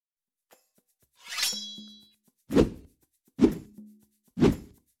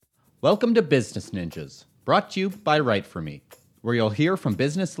Welcome to Business Ninjas, brought to you by WriteForMe, where you'll hear from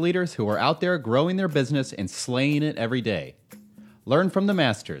business leaders who are out there growing their business and slaying it every day. Learn from the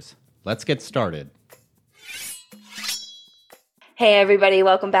masters. Let's get started. Hey everybody,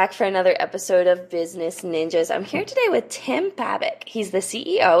 welcome back for another episode of Business Ninjas. I'm here today with Tim Babick. He's the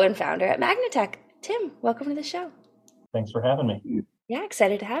CEO and founder at Magnitech. Tim, welcome to the show. Thanks for having me. Yeah,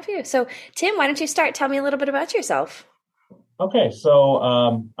 excited to have you. So Tim, why don't you start? Tell me a little bit about yourself. Okay, so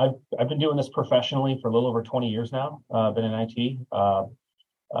I've been doing this professionally for a little over 20 years now. Been in IT.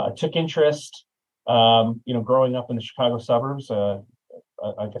 Took interest, growing up in the Chicago suburbs. I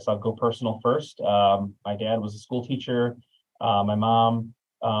guess I'll go personal first. My dad was a school teacher. My mom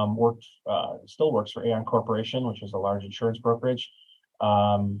still works for Aon Corporation, which is a large insurance brokerage.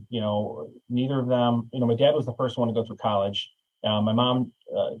 Neither of them. My dad was the first one to go through college. My mom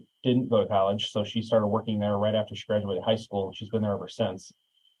didn't go to college, so she started working there right after she graduated high school. She's been there ever since.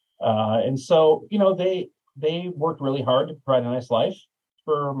 And so, they worked really hard to provide a nice life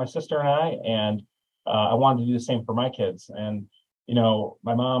for my sister and I, and I wanted to do the same for my kids. And,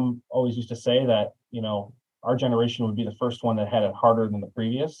 my mom always used to say that, our generation would be the first one that had it harder than the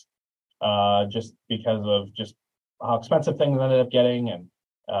previous, just because of just how expensive things ended up getting. And,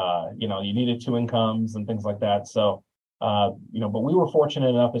 you needed two incomes and things like that. So, but we were fortunate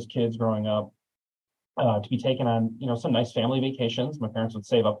enough as kids growing up to be taken on, some nice family vacations. My parents would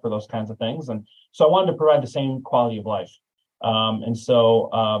save up for those kinds of things. And so I wanted to provide the same quality of life. Money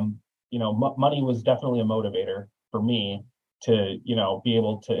was definitely a motivator for me to, be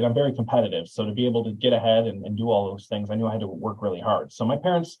able to, and I'm very competitive. So to be able to get ahead and do all those things, I knew I had to work really hard. So my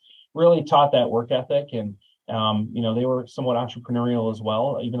parents really taught that work ethic, and they were somewhat entrepreneurial as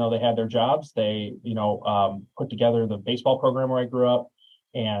well. Even though they had their jobs, they, put together the baseball program where I grew up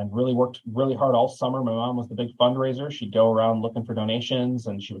and really worked really hard all summer. My mom was the big fundraiser. She'd go around looking for donations,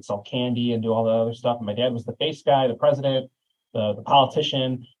 and she would sell candy and do all the other stuff. And my dad was the face guy, the president, the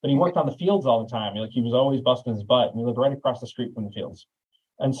politician, but he worked on the fields all the time. He was always busting his butt, and we lived right across the street from the fields.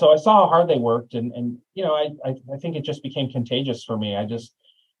 And so I saw how hard they worked, and I think it just became contagious for me. I just,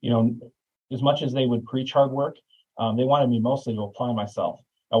 as much as they would preach hard work, they wanted me mostly to apply myself.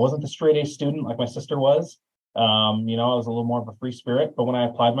 I wasn't the straight A student like my sister was. I was a little more of a free spirit, but when I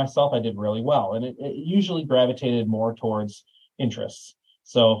applied myself, I did really well. And it usually gravitated more towards interests.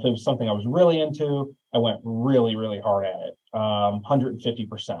 So if it was something I was really into, I went really, really hard at it,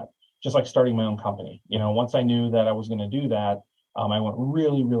 150%, just like starting my own company. Once I knew that I was going to do that, I went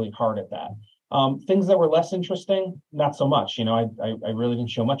really, really hard at that. Things that were less interesting, not so much. I really didn't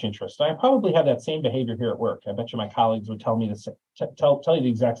show much interest. I probably had that same behavior here at work. I bet you my colleagues would tell me tell you the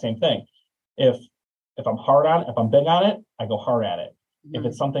exact same thing. If I'm big on it, I go hard at it. Mm-hmm. If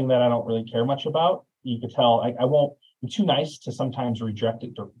it's something that I don't really care much about, you could tell I won't. I'm too nice to sometimes reject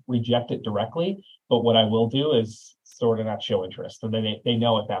it directly. But what I will do is sort of not show interest, and then they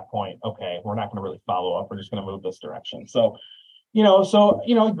know at that point, okay, we're not going to really follow up. We're just going to move this direction. So. I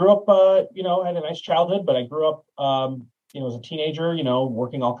grew up, had a nice childhood, but I grew up, as a teenager,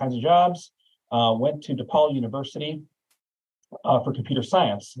 working all kinds of jobs, went to DePaul University for computer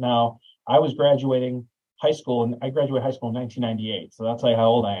science. Now, I was graduating high school, and I graduated high school in 1998. So that's like how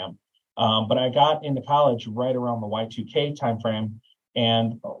old I am. But I got into college right around the Y2K timeframe,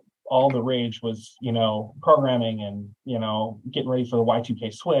 and all the rage was, programming and, getting ready for the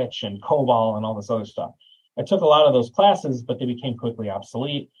Y2K switch and COBOL and all this other stuff. I took a lot of those classes, but they became quickly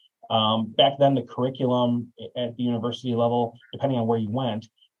obsolete. Back then, the curriculum at the university level, depending on where you went,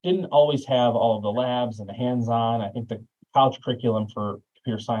 didn't always have all of the labs and the hands-on. I think the college curriculum for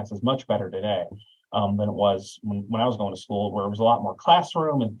computer science is much better today than it was when I was going to school, where it was a lot more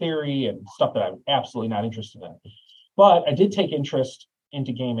classroom and theory and stuff that I'm absolutely not interested in. But I did take interest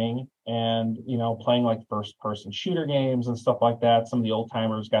into gaming and, playing like first-person shooter games and stuff like that. Some of the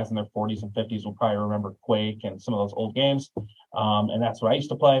old-timers, guys in their 40s and 50s, will probably remember Quake and some of those old games. And that's what I used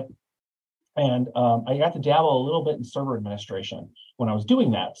to play. And I got to dabble a little bit in server administration when I was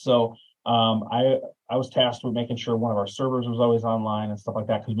doing that. So I was tasked with making sure one of our servers was always online and stuff like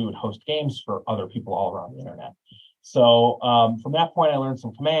that, because we would host games for other people all around the internet. So from that point, I learned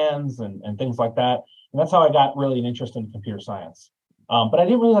some commands and things like that. And that's how I got really an interest in computer science. But I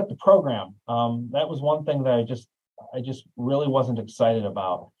didn't really like the program. That was one thing that I just really wasn't excited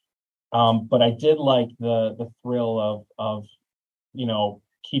about. But I did like the thrill of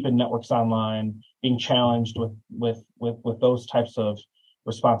keeping networks online, being challenged with those types of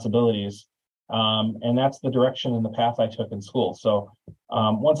responsibilities. And that's the direction and the path I took in school. So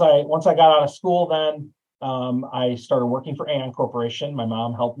once I got out of school, then I started working for Aon Corporation. My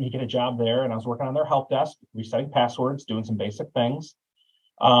mom helped me get a job there, and I was working on their help desk, resetting passwords, doing some basic things.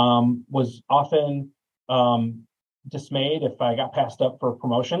 was often dismayed if I got passed up for a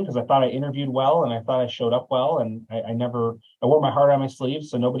promotion because I thought I interviewed well and I thought I showed up well, and I wore my heart on my sleeve,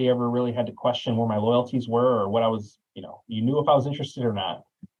 so nobody ever really had to question where my loyalties were or what I was, you knew if I was interested or not.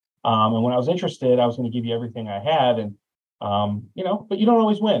 And when I was interested, I was going to give you everything I had, and but you don't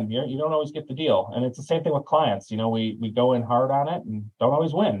always win. You don't always get the deal, and it's the same thing with clients. We go in hard on it and don't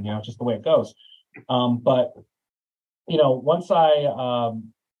always win. It's just the way it goes. But once I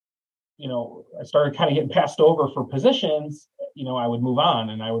started kind of getting passed over for positions, I would move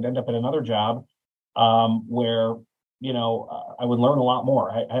on and I would end up at another job where, I would learn a lot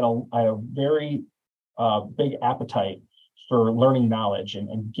more. I had a very big appetite for learning knowledge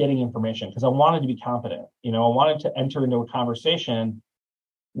and getting information because I wanted to be competent. I wanted to enter into a conversation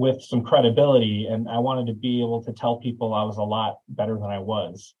with some credibility, and I wanted to be able to tell people I was a lot better than I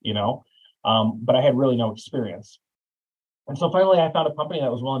was, but I had really no experience. And so finally, I found a company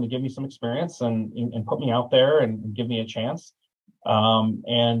that was willing to give me some experience and put me out there and give me a chance.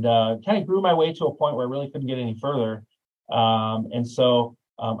 And kind of grew my way to a point where I really couldn't get any further. And so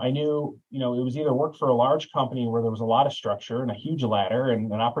I knew, it was either work for a large company where there was a lot of structure and a huge ladder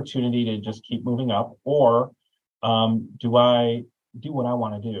and an opportunity to just keep moving up, or do I do what I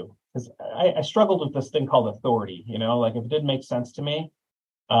want to do? Because I struggled with this thing called authority. Like if it didn't make sense to me,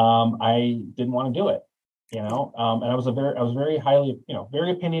 I didn't want to do it. And I was very highly,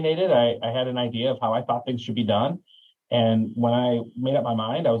 very opinionated. I had an idea of how I thought things should be done. And when I made up my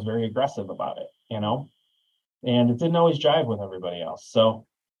mind, I was very aggressive about it, and it didn't always jive with everybody else. So,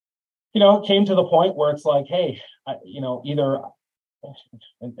 it came to the point where it's like, hey, either,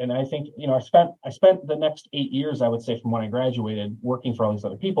 and I think, I spent the next 8 years, I would say, from when I graduated working for all these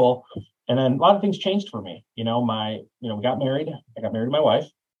other people. And then a lot of things changed for me. We got married. I got married to my wife.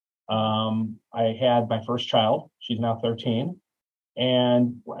 I had my first child. She's now 13.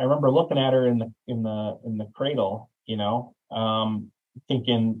 And I remember looking at her in the cradle,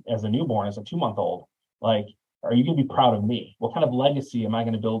 thinking as a newborn, as a 2-month-old, like, are you going to be proud of me? What kind of legacy am I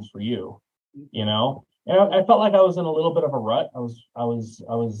going to build for you? And I felt like I was in a little bit of a rut. I was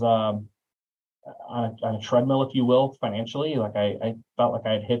on a treadmill, if you will, financially. Like I felt like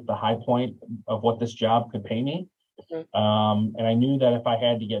I had hit the high point of what this job could pay me. And I knew that if I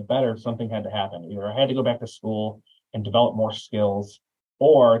had to get better, something had to happen. Either I had to go back to school and develop more skills,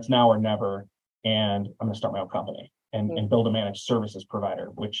 or it's now or never. And I'm going to start my own company and build a managed services provider,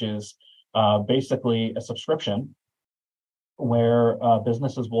 which is basically a subscription where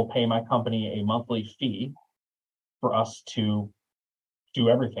businesses will pay my company a monthly fee for us to do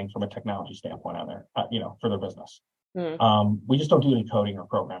everything from a technology standpoint on there, for their business. We just don't do any coding or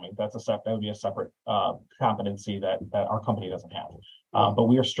programming. That would be a separate competency that our company doesn't have. But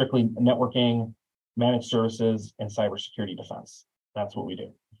we are strictly networking, managed services, and cybersecurity defense. That's what we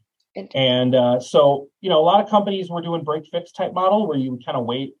do. And so, a lot of companies were doing break fix type model where you would kind of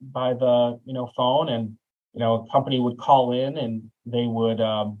wait by the, phone, and, a company would call in and they would,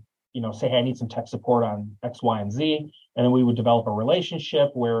 say, hey, I need some tech support on X, Y, and Z. And then we would develop a relationship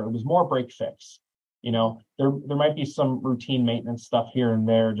where it was more break fix. There might be some routine maintenance stuff here and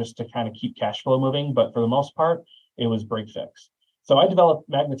there just to kind of keep cash flow moving. But for the most part, it was break fix. So I developed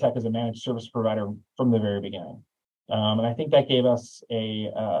Magnitech as a managed service provider from the very beginning. And I think that gave us a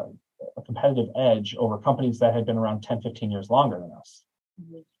competitive edge over companies that had been around 10, 15 years longer than us.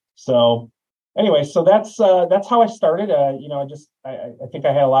 So anyway, so that's how I started. I think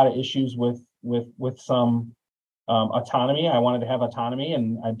I had a lot of issues with some autonomy. I wanted to have autonomy,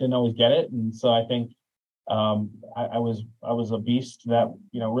 and I didn't always get it. And so I think I was a beast that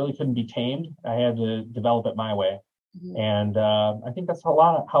really couldn't be tamed. I had to develop it my way, and I think that's how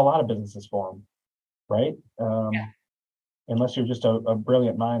a lot of businesses form, right? Unless you're just a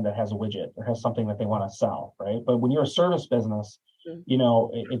brilliant mind that has a widget or has something that they want to sell, right? But when you're a service business,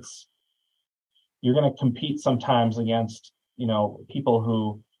 it's you're going to compete sometimes against people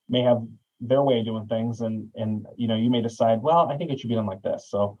who may have their way of doing things, and you may decide, well, I think it should be done like this.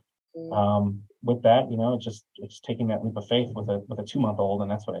 So with that, it's taking that leap of faith with a 2-month-old,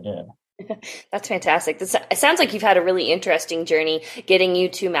 and that's what I did. That's fantastic. It sounds like you've had a really interesting journey getting you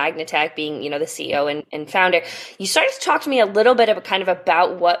to Magnitech, being, the CEO and founder. You started to talk to me a little bit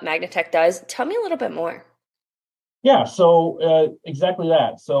about what Magnitech does. Tell me a little bit more. Yeah, so exactly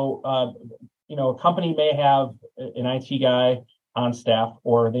that. So, a company may have an IT guy on staff,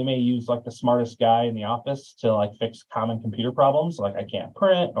 or they may use like the smartest guy in the office to like fix common computer problems. Like I can't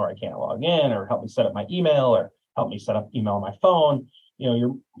print, or I can't log in, or help me set up my email, or help me set up email on my phone.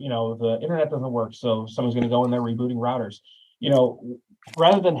 The internet doesn't work, so someone's going to go in there rebooting routers.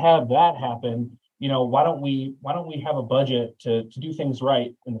 Rather than have that happen, why don't we have a budget to do things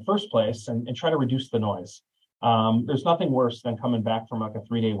right in the first place and try to reduce the noise. There's nothing worse than coming back from like a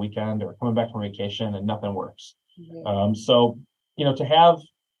 3-day weekend or coming back from vacation and nothing works. So, to have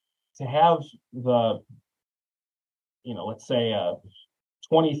the, let's say a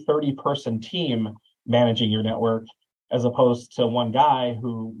 20, 30 person team managing your network, as opposed to one guy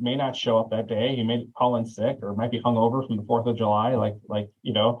who may not show up that day. He may call in sick or might be hungover from the 4th of July,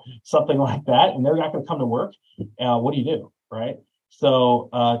 something like that. And they're not going to come to work. What do you do? Right. So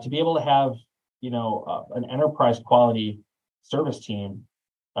to be able to have, an enterprise quality service team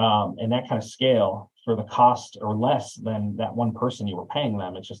and that kind of scale for the cost or less than that one person you were paying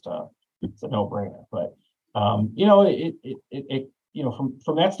them, it's a no-brainer. But from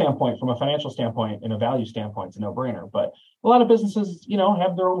that standpoint, from a financial standpoint and a value standpoint, it's a no-brainer. But a lot of businesses,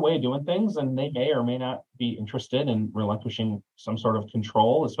 have their own way of doing things, and they may or may not be interested in relinquishing some sort of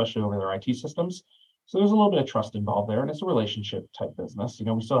control, especially over their IT systems. So there's a little bit of trust involved there, and it's a relationship type business.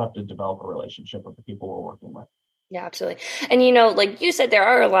 We still have to develop a relationship with the people we're working with. Yeah, absolutely. And, like you said, there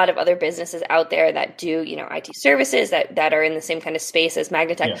are a lot of other businesses out there that do, IT services that are in the same kind of space as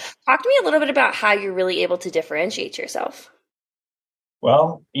Magnitech. Yeah. Talk to me a little bit about how you're really able to differentiate yourself.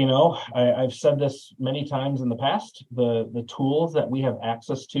 Well, I've said this many times in the past, the tools that we have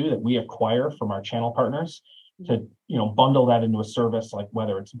access to that we acquire from our channel partners to, bundle that into a service, like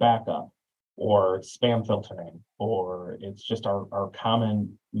whether it's backup or it's spam filtering, or it's just our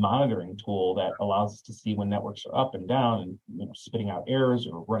common monitoring tool that allows us to see when networks are up and down and, spitting out errors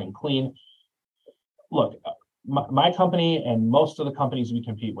or running clean. Look, my company and most of the companies we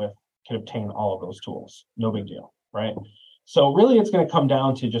compete with can obtain all of those tools. No big deal, right? So really, it's going to come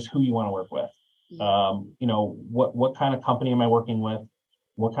down to just who you want to work with. What kind of company am I working with?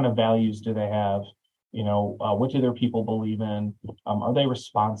 What kind of values do they have? What do their people believe in? Are they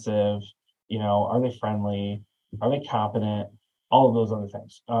responsive? Are they friendly? Are they competent? All of those other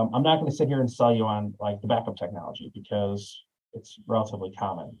things. I'm not going to sit here and sell you on like the backup technology because it's relatively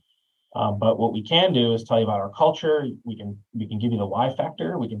common. But what we can do is tell you about our culture. We can give you the why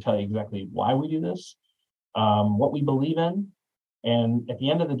factor. We can tell you exactly why we do this. What we believe in, and at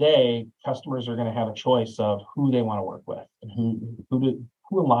the end of the day, customers are going to have a choice of who they want to work with and who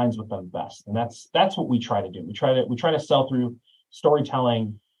aligns with them best. And that's what we try to do. We try to sell through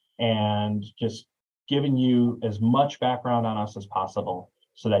storytelling and just giving you as much background on us as possible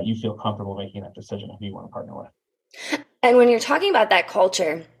so that you feel comfortable making that decision of who you want to partner with. And when you're talking about that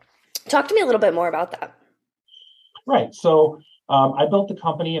culture, talk to me a little bit more about that. Right. So I built the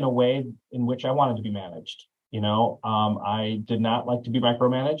company in a way in which I wanted to be managed. I did not like to be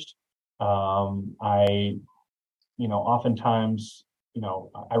micromanaged. Oftentimes,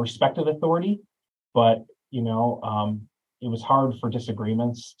 I respected authority, but, it was hard for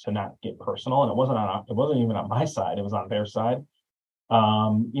disagreements to not get personal, and it wasn't even on my side; it was on their side. So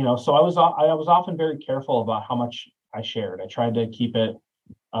I was often very careful about how much I shared. I tried to keep it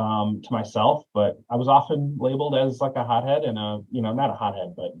to myself, but I was often labeled as like a hothead and not a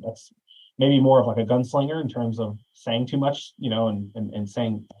hothead, but that's maybe more of like a gunslinger in terms of saying too much, and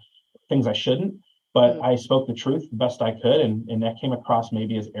saying things I shouldn't. But I spoke the truth the best I could, and that came across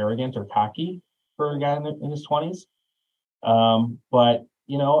maybe as arrogant or cocky for a guy in his 20s. But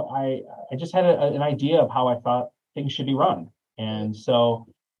I just had an idea of how I thought things should be run, and so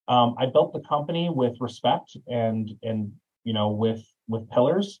I built the company with respect and with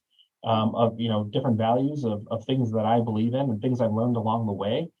pillars of different values of things that I believe in and things I've learned along the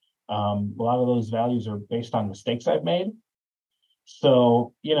way. A lot of those values are based on mistakes I've made.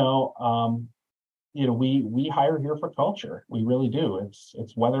 So we hire here for culture. We really do.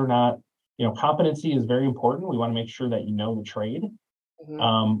 It's whether or not competency is very important. We want to make sure that you know the trade.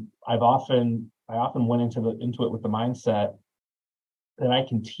 Mm-hmm. I often went into it with the mindset that I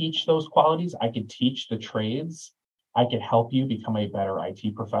can teach those qualities. I could teach the trades. I could help you become a better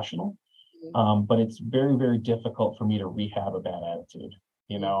IT professional. But it's very, very difficult for me to rehab a bad attitude.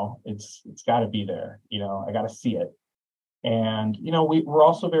 It's got to be there. I got to see it. And, we're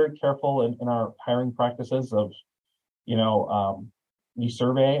also very careful in our hiring practices of, we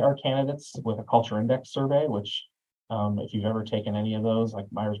survey our candidates with a culture index survey, which if you've ever taken any of those, like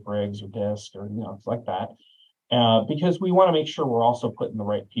Myers-Briggs or DISC or, it's like that, because we want to make sure we're also putting the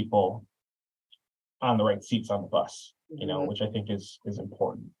right people on the right seats on the bus, which I think is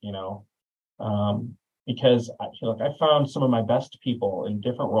important, because I feel like I found some of my best people in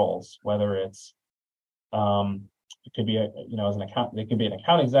different roles, whether it's, it could be as an account, they could be an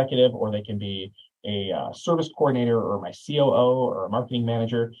account executive, or they can be a service coordinator, or my COO, or a marketing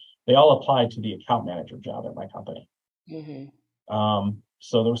manager. They all applied to the account manager job at my company. Mm-hmm.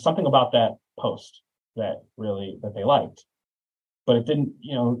 So there was something about that post that they liked. But it didn't,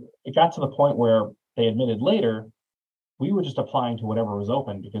 it got to the point where they admitted later, we were just applying to whatever was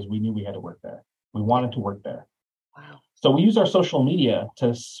open because we knew we had to work there. We wanted to work there. Wow. So we use our social media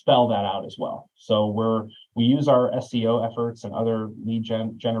to spell that out as well. So we use our SEO efforts and other lead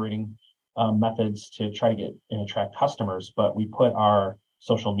generating methods to try to get and attract customers, but we put our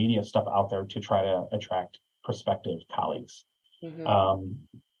social media stuff out there to try to attract prospective colleagues. Mm-hmm.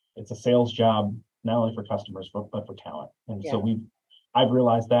 It's a sales job, not only for customers, but for talent. And so I've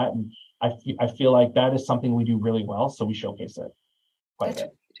realized that, and I feel like that is something we do really well. So we showcase it quite a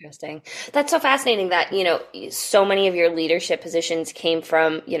bit. Interesting. That's so fascinating that, so many of your leadership positions came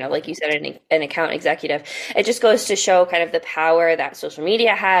from, like you said, an account executive. It just goes to show kind of the power that social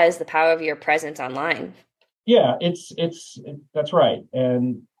media has, the power of your presence online. Yeah, that's right.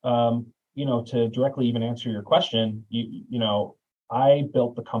 And, to directly even answer your question, I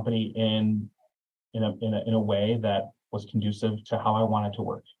built the company in a way that was conducive to how I wanted to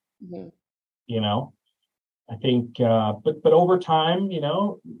work. Mm-hmm. I think, but over time,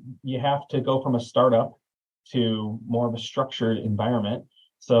 you have to go from a startup to more of a structured environment.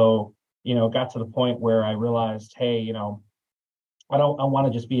 So, it got to the point where I realized, hey, I want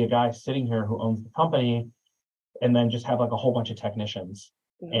to just be a guy sitting here who owns the company and then just have like a whole bunch of technicians.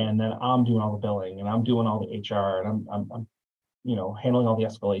 Mm-hmm. And then I'm doing all the billing and I'm doing all the HR and I'm handling all the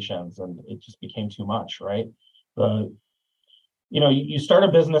escalations, and it just became too much, right? You start a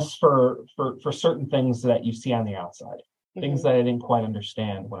business for certain things that you see on the outside. Mm-hmm. Things that I didn't quite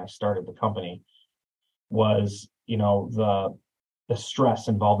understand when I started the company was, the stress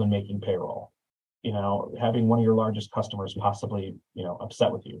involved in making payroll, having one of your largest customers possibly,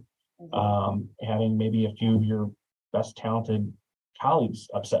 upset with you, mm-hmm. Having maybe a few of your best talented colleagues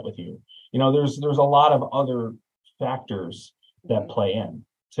upset with you. There's a lot of other factors that play in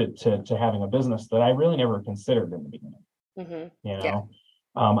to having a business that I really never considered in the beginning.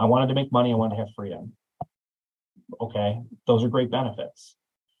 Mm-hmm. I wanted to make money. I wanted to have freedom. Okay. Those are great benefits.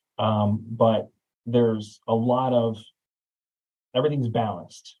 But there's a lot of, everything's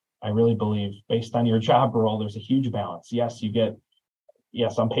balanced. I really believe based on your job role, there's a huge balance. Yes,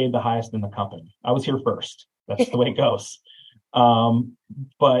 I'm paid the highest in the company. I was here first. That's the way it goes.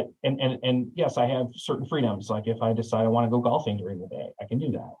 But yes, I have certain freedoms. Like if I decide I want to go golfing during the day, I can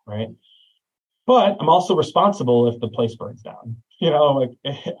do that. Right. But I'm also responsible if the place burns down.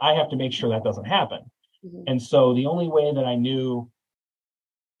 I have to make sure that doesn't happen. Mm-hmm. And so the only way that I knew,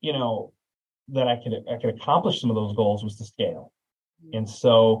 that I could accomplish some of those goals was to scale. Mm-hmm. And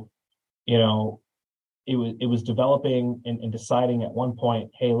so, it was developing and deciding at one point,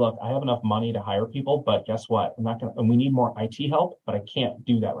 hey, look, I have enough money to hire people, but guess what? And we need more IT help, but I can't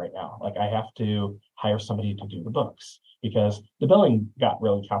do that right now. Like I have to hire somebody to do the books because the billing got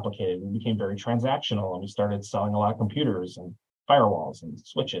really complicated and became very transactional. And we started selling a lot of computers and firewalls and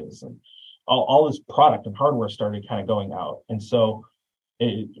switches and all this product and hardware started kind of going out. And so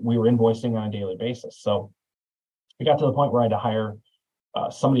we were invoicing on a daily basis. So we got to the point where I had to hire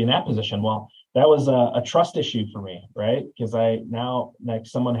somebody in that position. Well, that was a trust issue for me, right? Because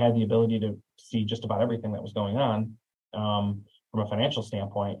someone had the ability to see just about everything that was going on from a financial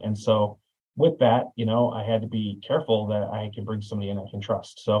standpoint. And so with that, I had to be careful that I can bring somebody in I can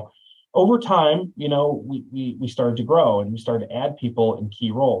trust. So over time, we started to grow and we started to add people in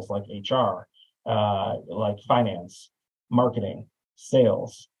key roles like HR, like finance, marketing,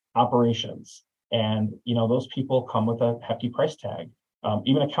 sales, operations. And, those people come with a hefty price tag.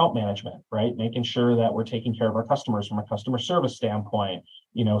 Even account management, right? Making sure that we're taking care of our customers from a customer service standpoint,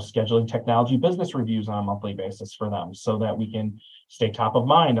 scheduling technology business reviews on a monthly basis for them so that we can stay top of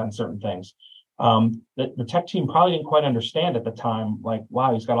mind on certain things. The tech team probably didn't quite understand at the time, like,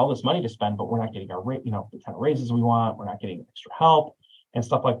 wow, he's got all this money to spend, but we're not getting our the kind of raises we want. We're not getting extra help and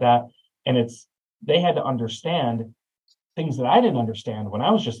stuff like that. And they had to understand things that I didn't understand when I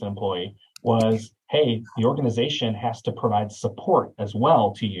was just an employee was, hey, the organization has to provide support as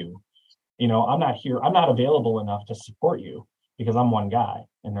well to you. I'm not available enough to support you because I'm one guy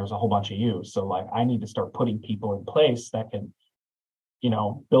and there's a whole bunch of you. So like, I need to start putting people in place that can,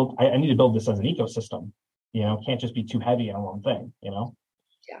 build, I need to build this as an ecosystem, can't just be too heavy on one thing,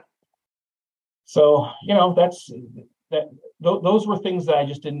 Yeah. So, those were things that I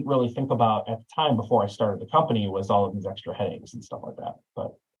just didn't really think about at the time before I started the company was all of these extra headaches and stuff like that.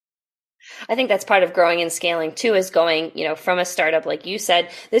 But I think that's part of growing and scaling too, is going, from a startup, like you said,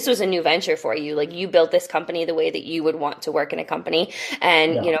 this was a new venture for you. Like you built this company the way that you would want to work in a company,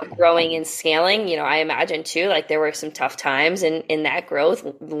 and, Yeah. growing and scaling, I imagine too, like there were some tough times in that growth,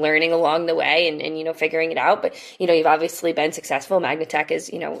 learning along the way and, figuring it out. But, you've obviously been successful. Magnitech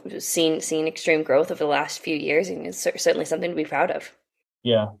is, seen extreme growth over the last few years, and it's certainly something to be proud of.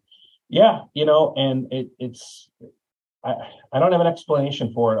 Yeah. Yeah. And it's, I, I don't have an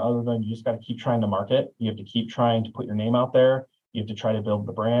explanation for it other than you just got to keep trying to market. You have to keep trying to put your name out there. You have to try to build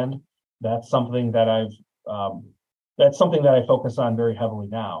the brand. That's something that that's something that I focus on very heavily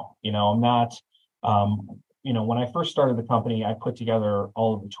now. I'm not, when I first started the company, I put together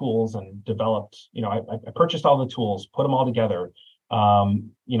all of the tools and developed, I purchased all the tools, put them all together, had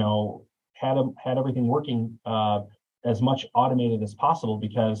everything working, as much automated as possible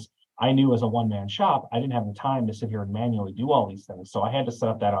because I knew as a one-man shop, I didn't have the time to sit here and manually do all these things. So I had to set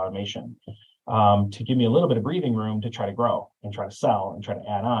up that automation to give me a little bit of breathing room to try to grow and try to sell and try to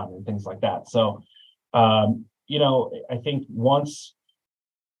add on and things like that. So, I think once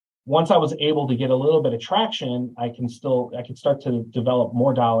I was able to get a little bit of traction, I could start to develop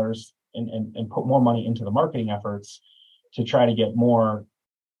more dollars and put more money into the marketing efforts to try to get more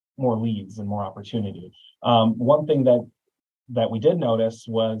leads and more opportunity. One thing that we did notice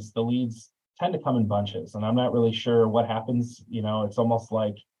was the leads tend to come in bunches, and I'm not really sure what happens. It's almost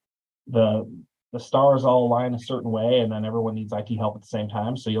like the stars all align a certain way, and then everyone needs IT help at the same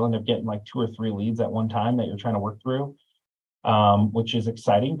time. So you'll end up getting like 2 or 3 leads at one time that you're trying to work through, which is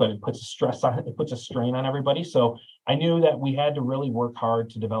exciting, but it puts a strain on everybody. So I knew that we had to really work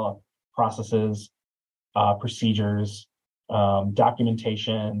hard to develop processes, procedures,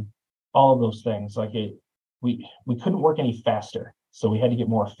 documentation, all of those things. We couldn't work any faster, so we had to get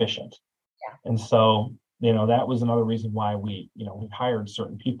more efficient. Yeah. And so, that was another reason why we hired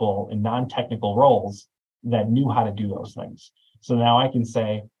certain people in non-technical roles that knew how to do those things. So now I can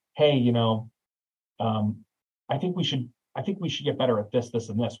say, hey, I think we should get better at this,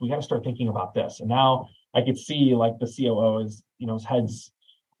 and this. We got to start thinking about this. And now I could see like the COO is, his head's,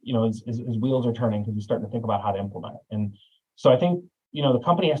 his wheels are turning because he's starting to think about how to implement it. And so I think, the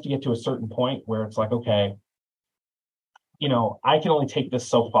company has to get to a certain point where it's like, okay, I can only take this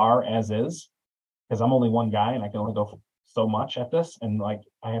so far as is, because I'm only one guy and I can only go so much at this. And like,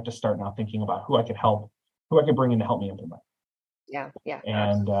 I have to start now thinking about who I could help, who I could bring in to help me implement. Yeah.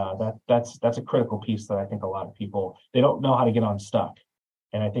 And that's a critical piece that I think a lot of people, they don't know how to get unstuck.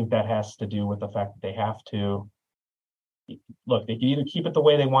 And I think that has to do with the fact that they have to look, they can either keep it the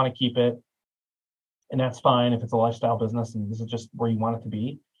way they want to keep it, and that's fine if it's a lifestyle business and this is just where you want it to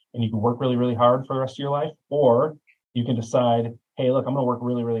be, and you can work really, really hard for the rest of your life, or you can decide, hey, look, I'm going to work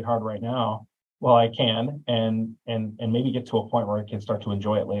really, really hard right now while I can, and maybe get to a point where I can start to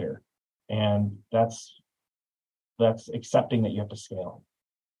enjoy it later. And that's accepting that you have to scale.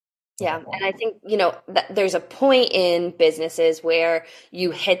 Yeah. And I think, there's a point in businesses where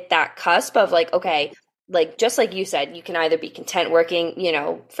you hit that cusp of like, okay, like just like you said, you can either be content working,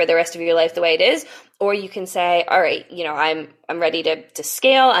 for the rest of your life the way it is, or you can say, all right, I'm ready to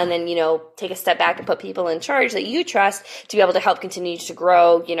scale, and then, take a step back and put people in charge that you trust to be able to help continue to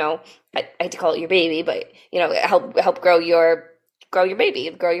grow, I hate to call it your baby, but, help grow your baby,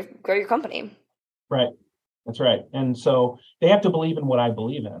 grow your company. Right. That's right. And so they have to believe in what I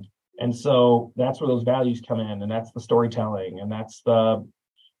believe in. And so that's where those values come in, and that's the storytelling, and that's the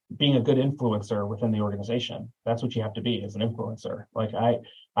being a good influencer within the organization. That's what you have to be as an influencer. Like I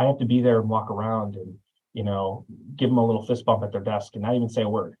have to be there and walk around and, give them a little fist bump at their desk and not even say a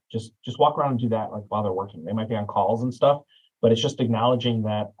word. Just walk around and do that like while they're working. They might be on calls and stuff, but it's just acknowledging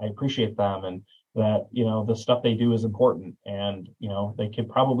that I appreciate them and that, the stuff they do is important, and, they could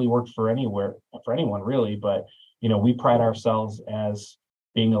probably work for anyone really, but, we pride ourselves as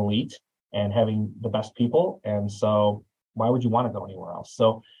being elite and having the best people. And so why would you want to go anywhere else?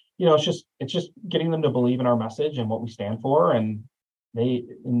 So, it's just getting them to believe in our message and what we stand for. And they,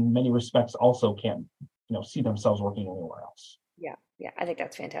 in many respects, also can't, see themselves working anywhere else. Yeah, I think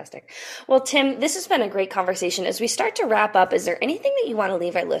that's fantastic. Well, Tim, this has been a great conversation. As we start to wrap up, is there anything that you want to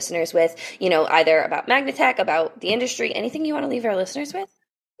leave our listeners with, either about Magnitech, about the industry, anything you want to leave our listeners with?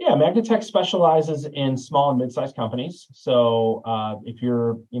 Yeah, Magnitech specializes in small and mid-sized companies. So if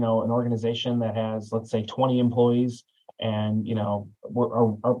you're, an organization that has, let's say, 20 employees, and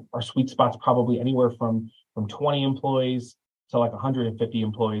our sweet spot's probably anywhere from 20 employees to like 150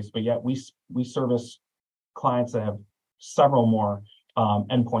 employees, but yet we service clients that have several more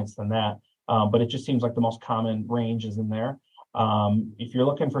endpoints than that. But it just seems like the most common range is in there. If you're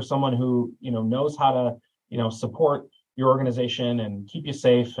looking for someone who knows how to support your organization and keep you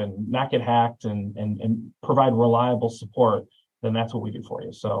safe and not get hacked and provide reliable support, then that's what we do for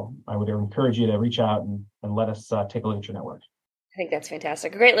you. So I would encourage you to reach out and let us take a look at your network. I think that's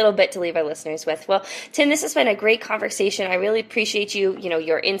fantastic. A great little bit to leave our listeners with. Well, Tim, this has been a great conversation. I really appreciate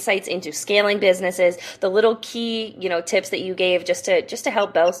your insights into scaling businesses, the little key, tips that you gave just to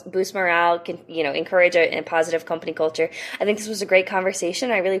help boost morale, encourage a positive company culture. I think this was a great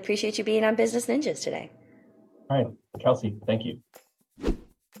conversation. I really appreciate you being on Business Ninjas today. All right, Kelsey, thank you.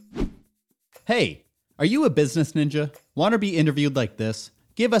 Hey, are you a business ninja? Want to be interviewed like this?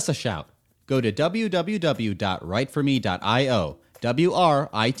 Give us a shout. Go to www.writeforme.io,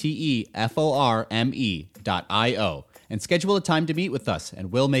 WRITEFORME.io, and schedule a time to meet with us,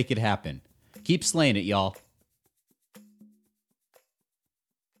 and we'll make it happen. Keep slaying it, y'all.